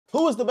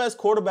Who is the best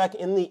quarterback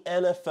in the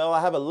NFL? I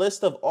have a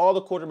list of all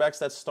the quarterbacks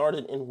that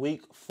started in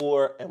week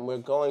 4, and we're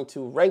going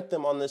to rank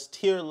them on this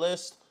tier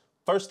list.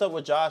 First up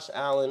with Josh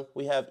Allen,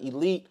 we have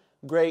elite,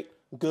 great,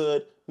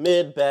 good,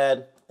 mid,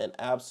 bad, and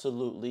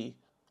absolutely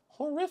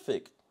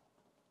horrific.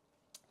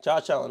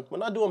 Josh Allen, we're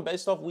not doing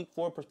based off week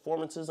 4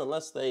 performances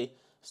unless they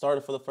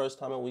started for the first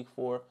time in week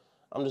 4.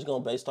 I'm just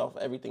going based off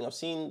everything I've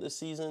seen this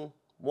season.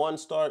 1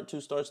 start,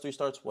 2 starts, 3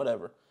 starts,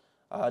 whatever.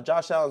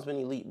 Josh Allen's been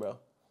elite, bro.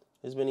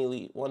 He's been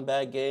elite. 1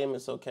 bad game,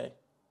 it's okay.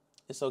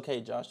 It's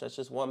okay, Josh. That's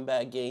just 1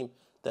 bad game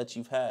that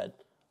you've had.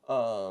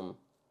 But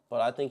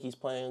I think he's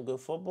playing good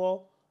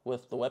football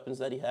with the weapons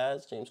that he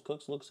has. James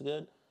Cooks looks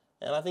good.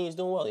 And I think he's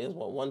doing well. He has,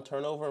 1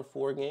 turnover in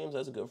 4 games?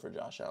 That's good for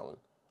Josh Allen.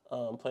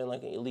 Playing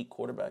like an elite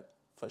quarterback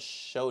for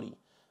Shody.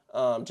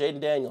 Jaden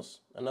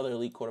Daniels, another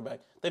elite quarterback.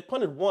 They've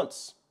punted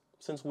once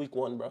since week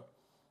 1, bro.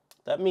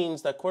 That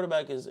means that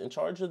quarterback is in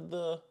charge of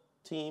the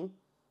team.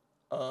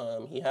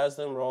 He has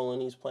them rolling.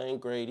 He's playing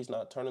great. He's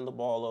not turning the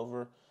ball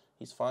over.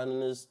 He's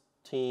finding his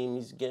team.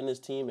 He's getting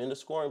his team into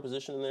scoring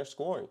position, and they're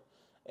scoring.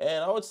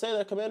 And I would say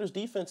that Commanders'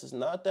 defense is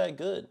not that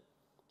good.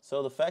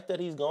 So the fact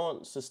that he's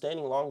gone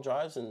sustaining long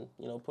drives and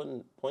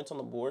putting points on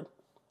the board,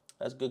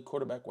 that's good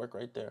quarterback work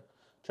right there.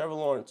 Trevor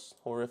Lawrence,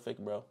 horrific,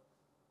 bro.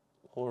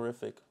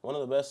 Horrific. One of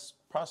the best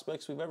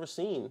prospects we've ever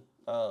seen,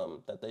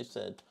 that they've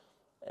said.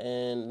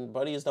 And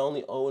Buddy is the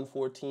only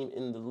 0-4 team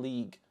in the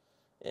league.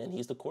 And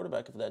he's the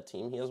quarterback of that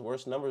team. He has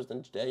worse numbers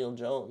than Daniel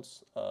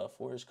Jones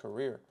for his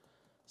career.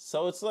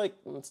 So it's like,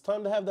 it's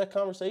time to have that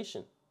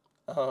conversation.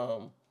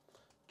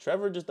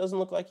 Trevor just doesn't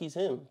look like he's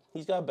him.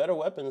 He's got better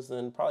weapons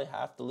than probably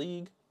half the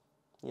league.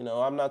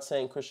 I'm not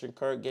saying Christian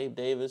Kirk, Gabe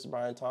Davis,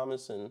 Brian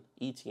Thomas, and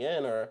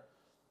ETN are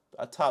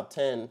a top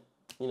 10,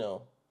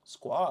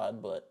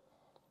 squad, but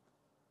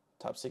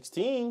top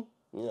 16,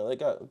 they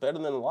got better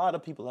than a lot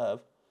of people have.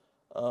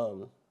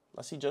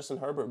 I see Justin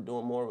Herbert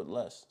doing more with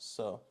less.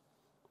 So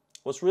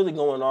what's really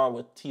going on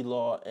with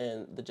T-Law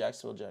and the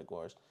Jacksonville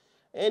Jaguars?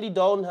 Andy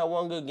Dalton had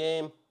 1 good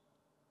game.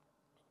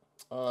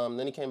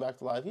 Then he came back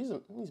to life. He's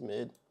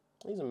mid.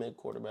 He's a mid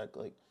quarterback.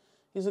 Like,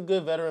 he's a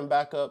good veteran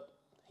backup.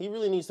 He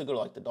really needs to go to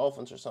like the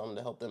Dolphins or something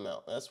to help them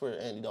out. That's where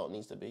Andy Dalton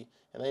needs to be.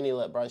 And they need to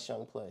let Bryce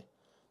Young play.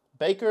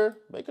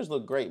 Baker's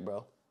look great,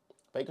 bro.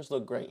 Baker's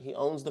look great. He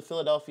owns the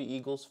Philadelphia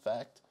Eagles,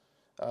 fact.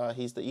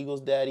 He's the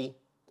Eagles' daddy.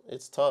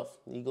 It's tough.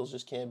 The Eagles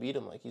just can't beat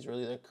him. Like, he's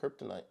really their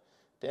kryptonite.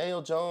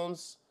 Daniel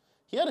Jones,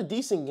 he had a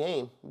decent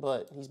game,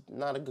 but he's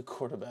not a good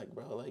quarterback,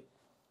 bro. Like,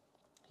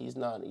 he's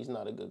not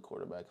a good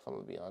quarterback, if I'm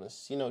gonna be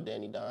honest.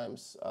 Danny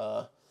Dimes.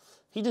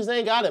 He just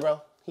ain't got it,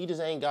 bro. He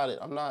just ain't got it.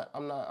 I'm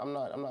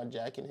not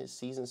jacking his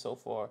season so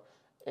far.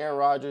 Aaron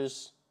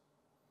Rodgers,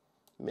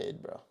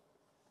 mid, bro.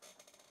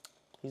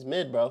 He's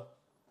mid, bro.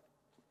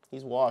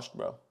 He's washed,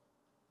 bro.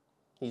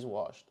 He's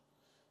washed.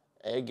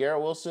 Hey,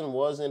 Garrett Wilson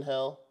was in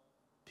hell.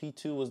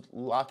 P2 was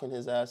locking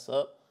his ass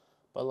up.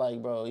 But,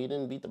 like, bro, he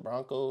didn't beat the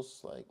Broncos.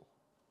 Like,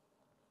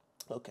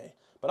 okay.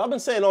 But I've been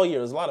saying all year,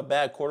 there's a lot of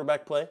bad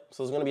quarterback play.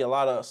 So there's going to be a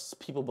lot of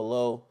people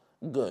below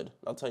good.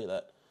 I'll tell you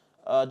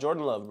that.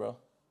 Jordan Love, bro.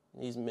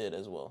 He's mid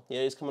as well.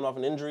 Yeah, he's coming off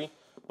an injury.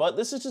 But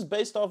this is just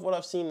based off what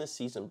I've seen this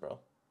season, bro.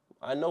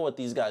 I know what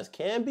these guys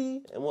can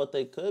be and what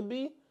they could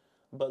be.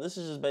 But this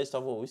is just based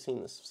off what we've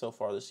seen so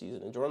far this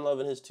season. And Jordan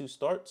Love in his 2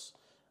 starts,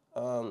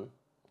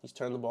 he's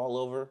turned the ball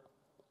over.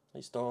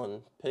 He's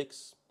throwing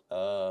picks.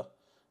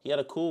 He had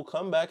a cool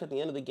comeback at the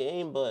end of the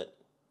game, but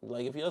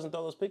like if he doesn't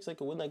throw those picks, they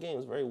could win that game.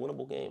 It's a very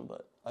winnable game,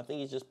 but I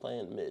think he's just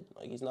playing mid.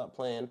 Like, he's not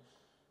playing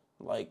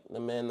like the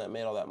man that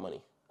made all that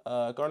money.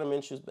 Gardner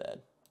Minshew's bad.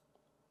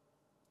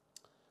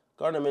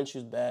 Gardner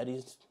Minshew's bad.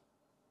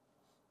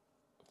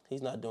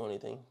 He's not doing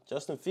anything.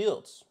 Justin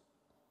Fields.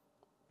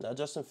 Now,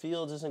 Justin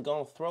Fields isn't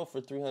going to throw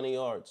for 300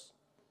 yards,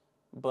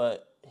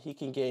 but he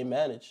can game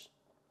manage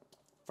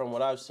from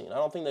what I've seen. I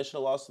don't think they should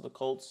have lost to the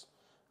Colts.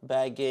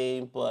 Bad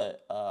game,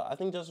 but I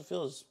think Justin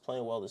Fields is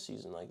playing well this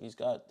season. Like, he's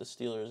got the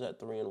Steelers at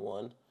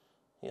 3-1.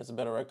 He has a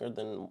better record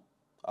than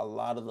a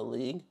lot of the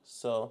league,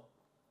 so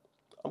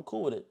I'm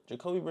cool with it.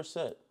 Jacoby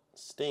Brissett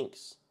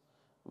stinks.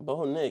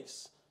 Bo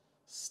Nix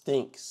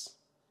stinks.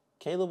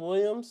 Caleb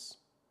Williams,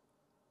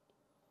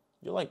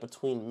 you're like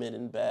between mid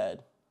and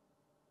bad.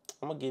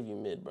 I'm going to give you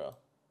mid, bro.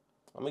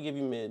 I'm going to give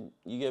you mid.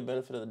 You get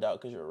benefit of the doubt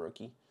because you're a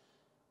rookie.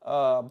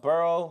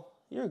 Burrow,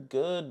 you're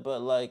good,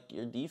 but, like,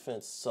 your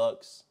defense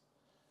sucks.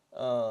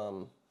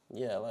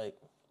 Yeah, like,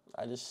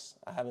 I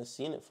haven't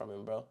seen it from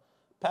him, bro.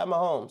 Pat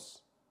Mahomes.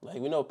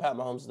 Like, we know Pat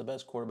Mahomes is the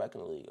best quarterback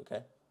in the league,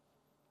 okay?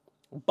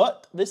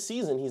 But this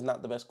season, he's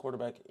not the best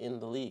quarterback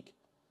in the league.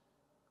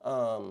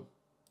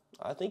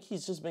 I think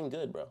he's just been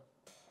good, bro.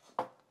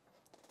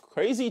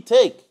 Crazy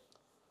take,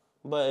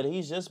 but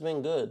he's just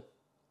been good.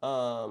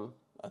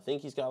 I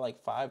think he's got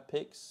like 5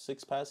 picks,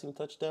 6 passing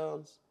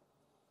touchdowns.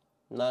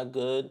 Not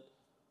good.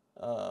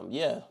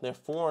 Yeah, they're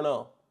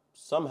 4-0.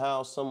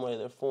 Somehow, some way,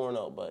 they're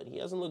 4-0, but he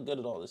hasn't looked good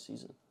at all this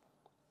season.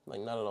 Like,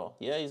 not at all.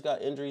 Yeah, he's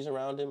got injuries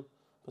around him,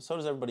 but so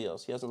does everybody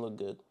else. He hasn't looked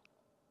good.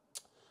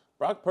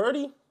 Brock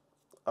Purdy,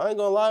 I ain't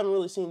gonna lie, I haven't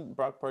really seen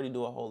Brock Purdy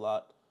do a whole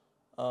lot.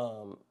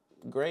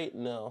 great?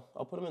 No.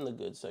 I'll put him in the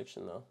good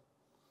section, though.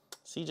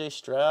 C.J.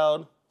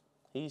 Stroud,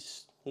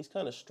 he's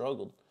kind of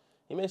struggled.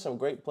 He made some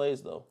great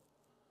plays, though.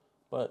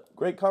 But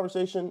great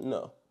conversation?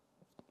 No.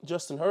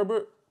 Justin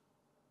Herbert,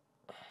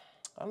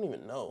 I don't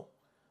even know.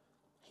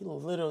 He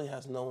literally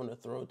has no one to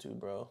throw to,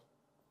 bro.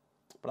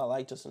 But I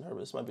like Justin Herbert.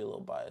 This might be a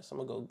little biased. I'm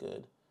going to go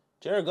good.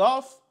 Jared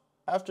Goff,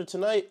 after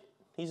tonight,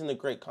 he's in a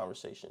great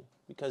conversation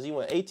because he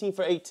went 18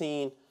 for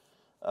 18,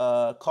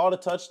 caught a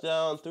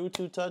touchdown, threw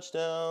 2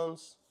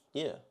 touchdowns.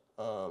 Yeah,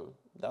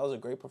 that was a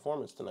great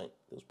performance tonight.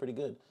 It was pretty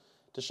good.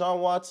 Deshaun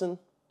Watson,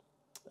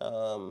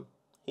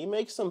 he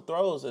makes some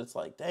throws. It's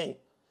like, dang,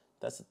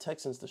 that's the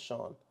Texans'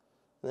 Deshaun.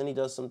 And then he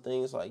does some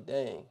things like,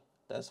 dang,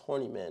 that's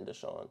horny man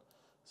Deshaun.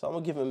 So I'm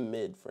going to give him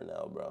mid for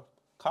now, bro.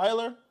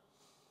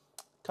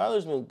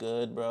 Kyler's been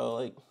good, bro.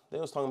 Like, they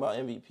was talking about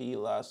MVP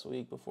last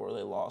week before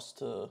they lost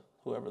to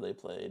whoever they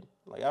played.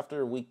 Like,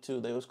 after week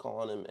 2, they was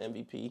calling him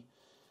MVP.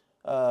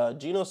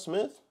 Geno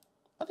Smith,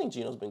 I think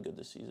Geno's been good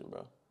this season,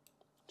 bro.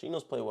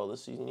 Geno's played well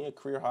this season. He had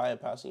career high in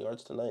passing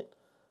yards tonight.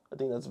 I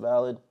think that's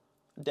valid.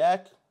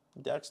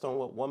 Dak's done,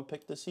 what, 1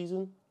 pick this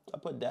season? I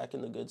put Dak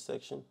in the good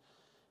section.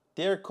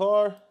 Derek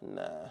Carr,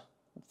 nah.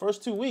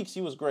 First 2 weeks,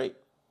 he was great.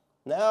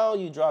 Now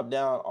you drop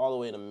down all the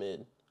way to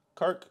mid.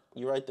 Kirk,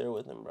 you're right there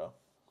with him, bro.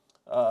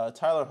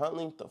 Tyler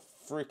Huntley, the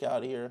freak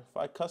out of here. If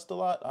I cussed a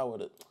lot, I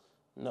would have.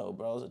 No,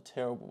 bro, it was a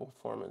terrible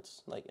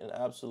performance. Like, an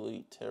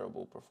absolutely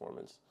terrible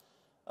performance.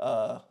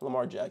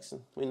 Lamar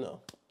Jackson, we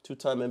know.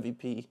 2-time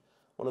MVP,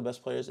 one of the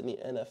best players in the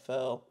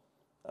NFL.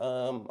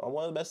 On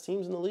one of the best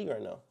teams in the league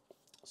right now.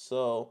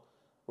 So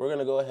we're going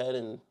to go ahead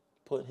and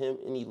put him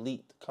in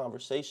elite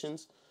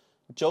conversations.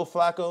 Joe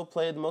Flacco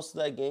played most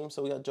of that game,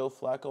 so we got Joe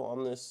Flacco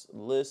on this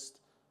list.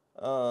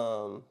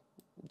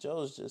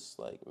 Joe's just,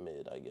 like,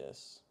 mid, I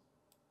guess.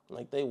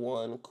 Like, they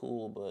won,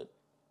 cool, but,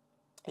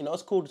 you know,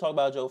 it's cool to talk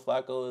about Joe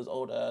Flacco, his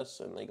old ass,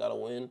 and they got to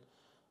win.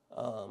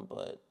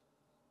 But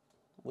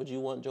would you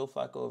want Joe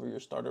Flacco over your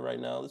starter right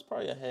now? There's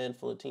probably a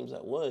handful of teams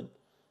that would,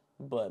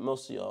 but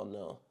most of y'all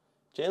know.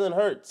 Jalen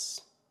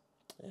Hurts.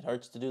 It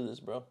hurts to do this,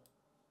 bro.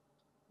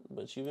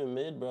 But you've been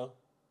mid, bro.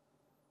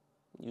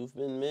 You've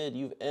been mid.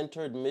 You've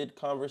entered mid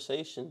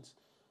conversations.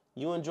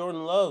 You and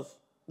Jordan Love,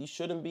 you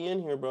shouldn't be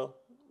in here, bro.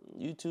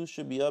 You two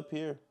should be up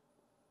here.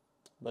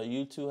 But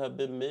you two have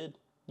been mid.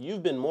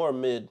 You've been more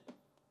mid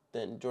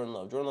than Jordan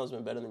Love. Jordan Love's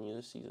been better than you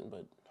this season,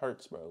 but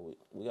Hurts, bro.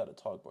 We got to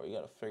talk, bro. You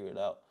got to figure it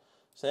out.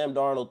 Sam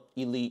Darnold,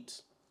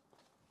 elite.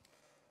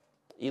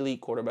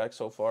 Elite quarterback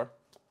so far.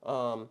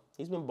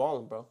 He's been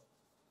balling, bro.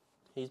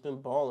 He's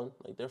been balling.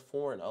 Like, they're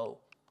 4-0.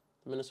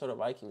 The Minnesota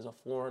Vikings are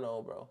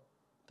 4-0, bro.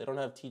 They don't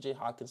have T.J.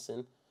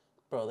 Hawkinson.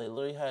 Bro, they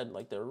literally had,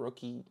 like, their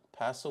rookie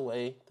pass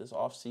away this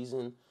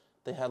offseason.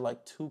 They had,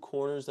 like, 2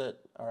 corners that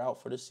are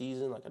out for the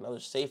season, like another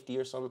safety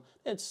or something.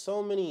 They had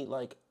so many,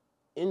 like,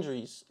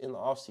 injuries in the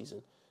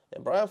offseason.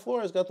 And Brian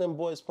Flores got them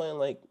boys playing,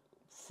 like,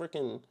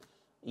 freaking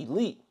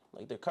elite.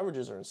 Like, their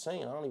coverages are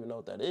insane. I don't even know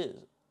what that is.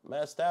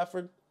 Matt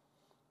Stafford,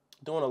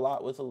 doing a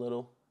lot with a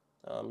little.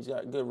 He's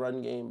got a good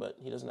run game, but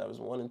he doesn't have his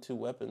 1 and 2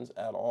 weapons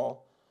at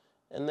all.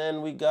 And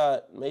then we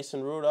got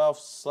Mason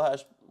Rudolph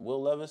 /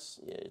 Will Levis.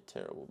 Yeah,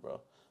 terrible,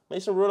 bro.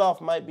 Mason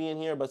Rudolph might be in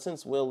here, but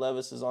since Will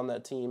Levis is on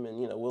that team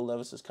and, you know, Will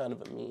Levis is kind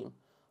of a meme,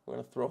 we're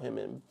going to throw him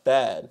in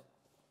bad.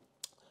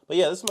 But,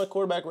 yeah, this is my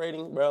quarterback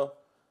rating, bro.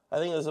 I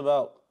think there's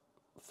about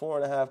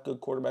 4.5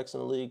 good quarterbacks in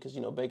the league because,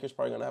 you know, Baker's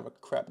probably going to have a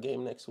crap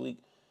game next week.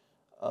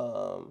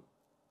 So,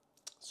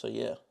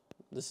 yeah,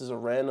 this is a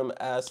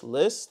random-ass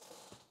list.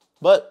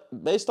 But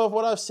based off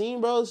what I've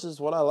seen, bro, this is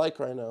what I like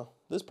right now.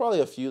 There's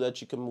probably a few that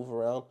you can move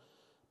around.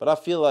 But I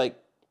feel like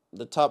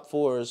the top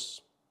 4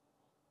 is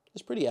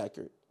pretty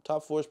accurate.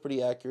 Top 4 is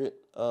pretty accurate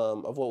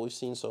of what we've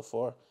seen so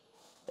far.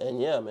 And,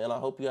 yeah, man, I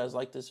hope you guys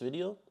liked this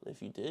video.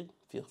 If you did,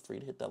 feel free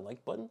to hit that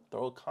like button.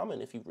 Throw a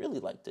comment if you really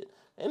liked it.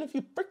 And if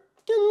you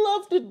freaking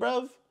loved it,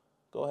 bruv,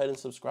 go ahead and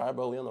subscribe,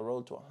 bro. We're on the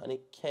road to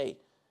 100K.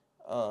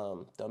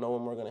 Don't know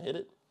when we're going to hit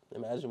it.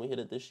 Imagine we hit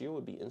it this year.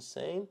 Would be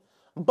insane.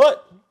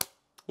 But,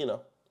 you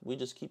know, we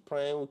just keep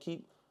praying. We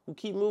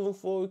keep moving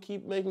forward. We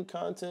keep making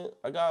content.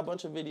 I got a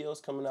bunch of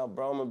videos coming out,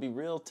 bro. I'm going to be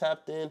real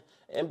tapped in.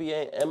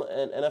 NBA and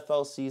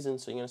NFL season,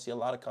 so you're going to see a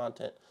lot of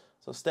content.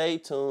 So stay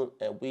tuned,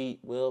 and we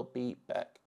will be back.